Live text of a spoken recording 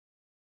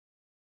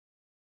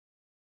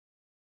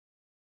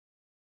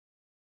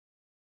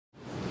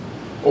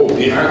Oh,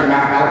 the American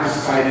Mathematical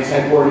Society is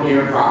headquartered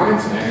here in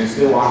Providence and is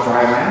still on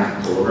dry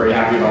land, so we're very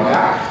happy about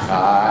that.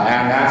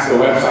 And that's the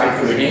website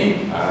for the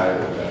game,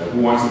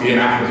 Who Wants to Be a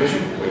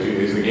Mathematician, which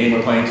is the game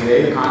we're playing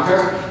today, the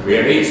contest. We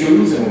have 8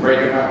 students and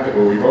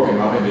we'll be broken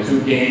up into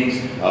 2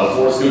 games of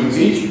 4 students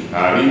each.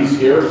 These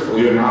here,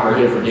 believe it or not, are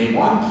here for game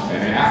 1,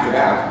 and then after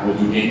that, we'll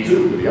do game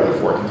 2 with the other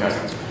 4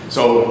 contestants.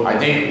 So I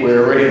think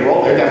we're ready to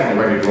roll. They're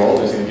definitely ready to roll.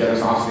 They're going to get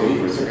us off stage.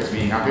 We're sick of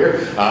being up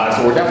here.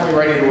 So we're definitely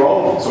ready to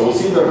roll. So we'll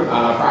see the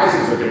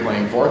prizes that they're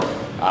playing for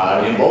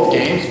in both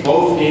games.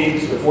 Both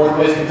games, the 4th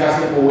place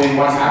contestant will win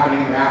What's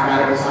Happening in the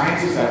Mathematical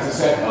Sciences. That's a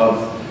set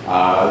of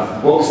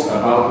books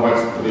about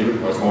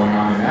what's going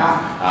on in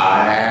math.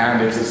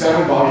 And it's a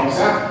 7-volume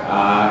set.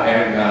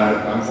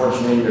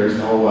 Unfortunately, there's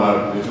no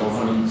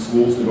funny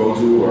schools to go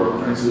to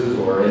or princes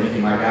or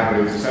anything like that,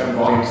 but it's a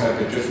 7-volume set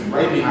that's just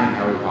right behind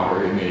Harry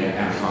Potter in the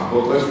Amazon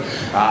book list.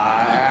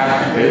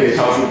 And it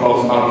tells you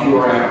both about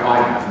pure and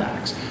applied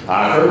mathematics.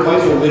 3rd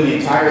place will win the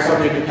entire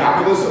subject of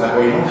calculus, so that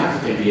way you don't have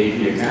to take the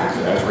AP exam,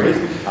 so that's great.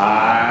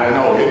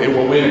 No, it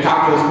will win a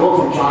calculus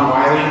book from John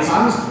Wiley and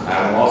Sons.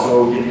 We'll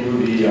also give you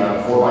the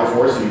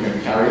 4x4 so you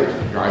can carry it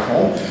and drive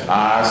home.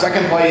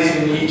 2nd place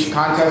in each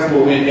contest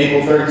will win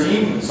Maple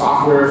 13,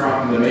 software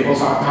from the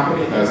MapleSoft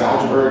company. It does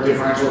algebra,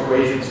 differential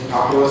equations,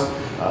 calculus,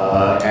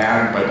 but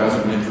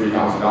doesn't win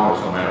 $3,000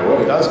 no matter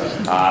what it does.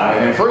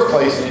 And then 1st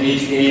place in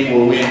each game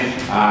will win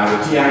the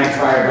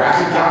TI-inspired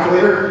graphic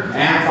calculator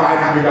and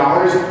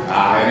 $500.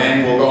 And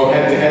then we'll go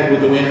head-to-head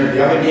with the winner of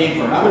the other game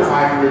for another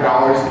 $500.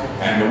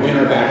 And the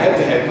winner of that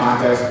head-to-head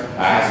contest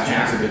has a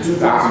chance at the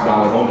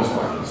 $2,000 bonus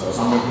question. So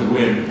someone could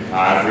win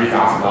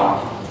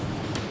 $3,000.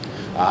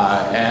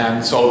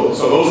 And so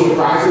those are the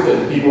prizes that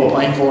the people are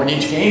playing for in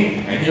each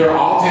game. And here are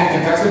all 10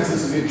 contestants.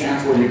 This is a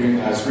chance where you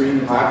can scream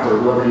and clap for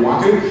whoever you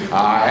want to. And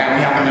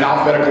we have them in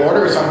alphabetical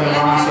order. Some of them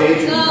are on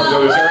stage. So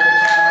there's Eric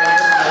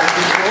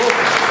from school.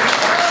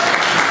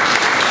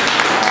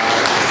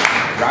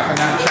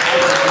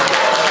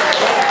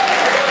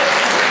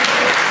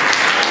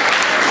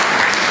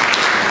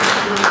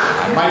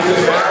 Mike is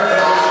there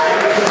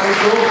from high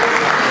school.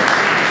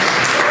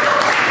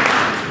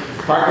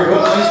 Parker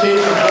Woodland, Steve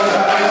from High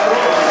School.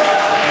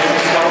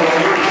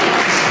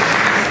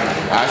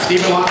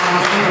 Stephen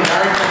Locke-Montagne from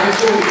Barrington High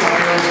School, he's up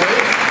here on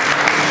stage.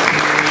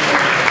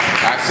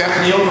 Seth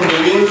Neal from the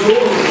Wheeler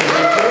School,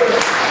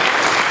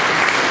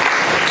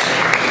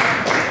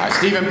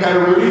 Stephen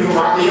Petteruti from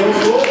Rocky Hill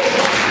School,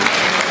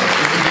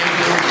 he's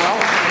engaged as well.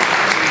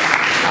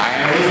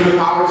 And Elizabeth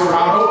Roberts from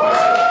Mount Hope High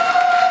School.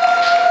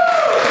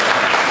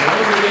 So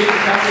those are the 8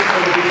 contestants that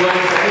will be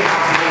playing today,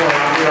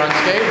 around here on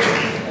stage.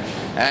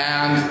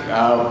 And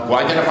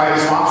we'll identify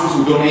the sponsors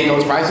who donate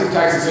those prizes.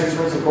 Texas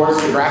Instruments, of course,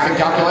 the graphic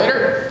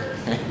calculator.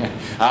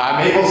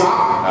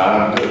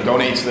 MapleSoft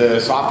donates the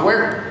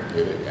software,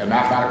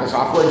 mathematical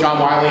software. John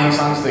Wiley and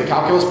Sons, the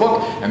calculus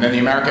book. And then the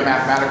American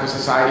Mathematical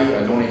Society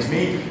donates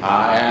me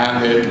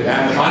and the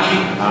money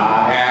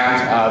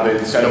and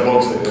the set of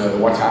books,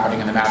 What's Happening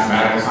in the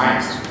Mathematical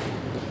Sciences.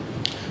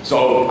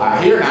 So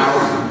here now,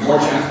 more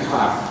chance to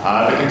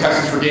clap. The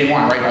contestants for game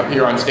 1 right up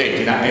here on stage.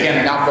 And again,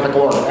 in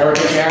alphabetical order. Eric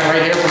Chan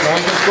right here from the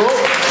Lincoln School.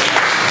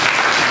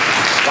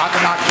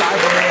 Rathanath Chai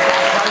from the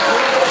High School.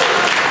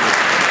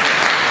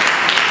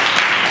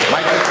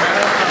 Mike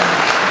Fitzgerald from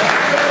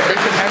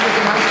Richard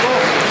Henderson High School.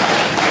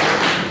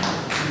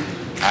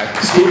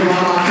 Stephen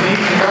Locke-Montagne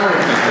from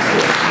Barrington High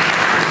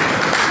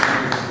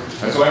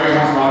School. So every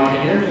once in a while you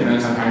can hear me, and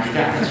then sometimes you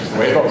can't. That's just the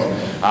way it goes.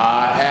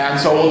 And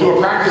so we'll do a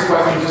practice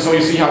question just so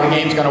you see how the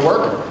game's going to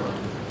work.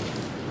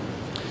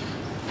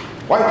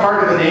 What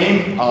part of the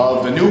name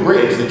of the new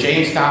bridge, the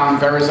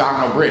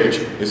Jamestown-Verrazano Bridge,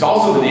 is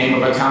also the name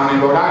of a town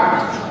in Rhode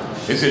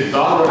Island? Is it the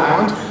Rhode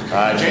Island,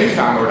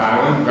 Jamestown, Rhode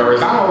Island,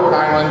 Verrazano, Rhode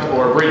Island,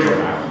 or Bridge,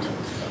 Rhode Island?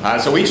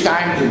 So each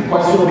time the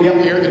question will be up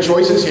here, the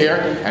choice is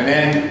here, and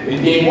then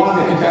in game 1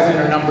 the contestants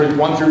are numbered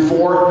 1 through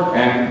 4,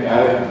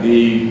 and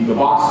the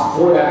box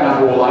for that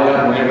number will light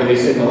up whenever they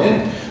signal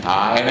in.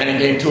 And then in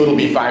game 2 it'll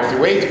be 5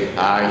 through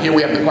 8. Here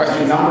we have the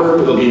question number,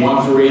 it'll be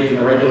 1 through 8 in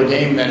the regular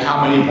game, then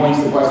how many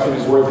points the question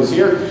is worth is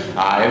here,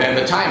 and then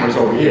the timer's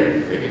over here.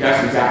 The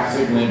contestants have to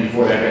signal in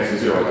before that gets to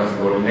 0, it doesn't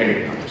go to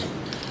negative numbers.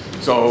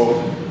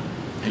 So,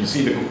 you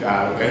see,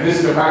 and this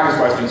is a practice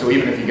question, so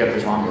even if you get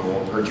this wrong, it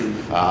won't hurt you,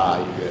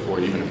 or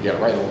even if you get it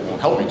right, it won't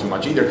help you too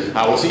much either.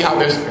 We'll see how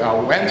this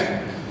went,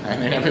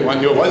 and then everyone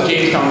knew it was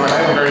Jamestown, Rhode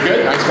Island. Very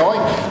good, nice going.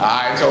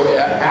 And so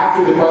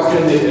after the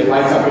question, it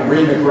lights up in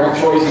green, the correct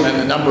choice, and then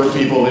the number of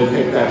people that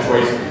picked that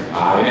choice,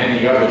 and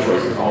any other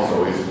choices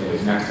also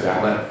is next to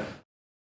that letter.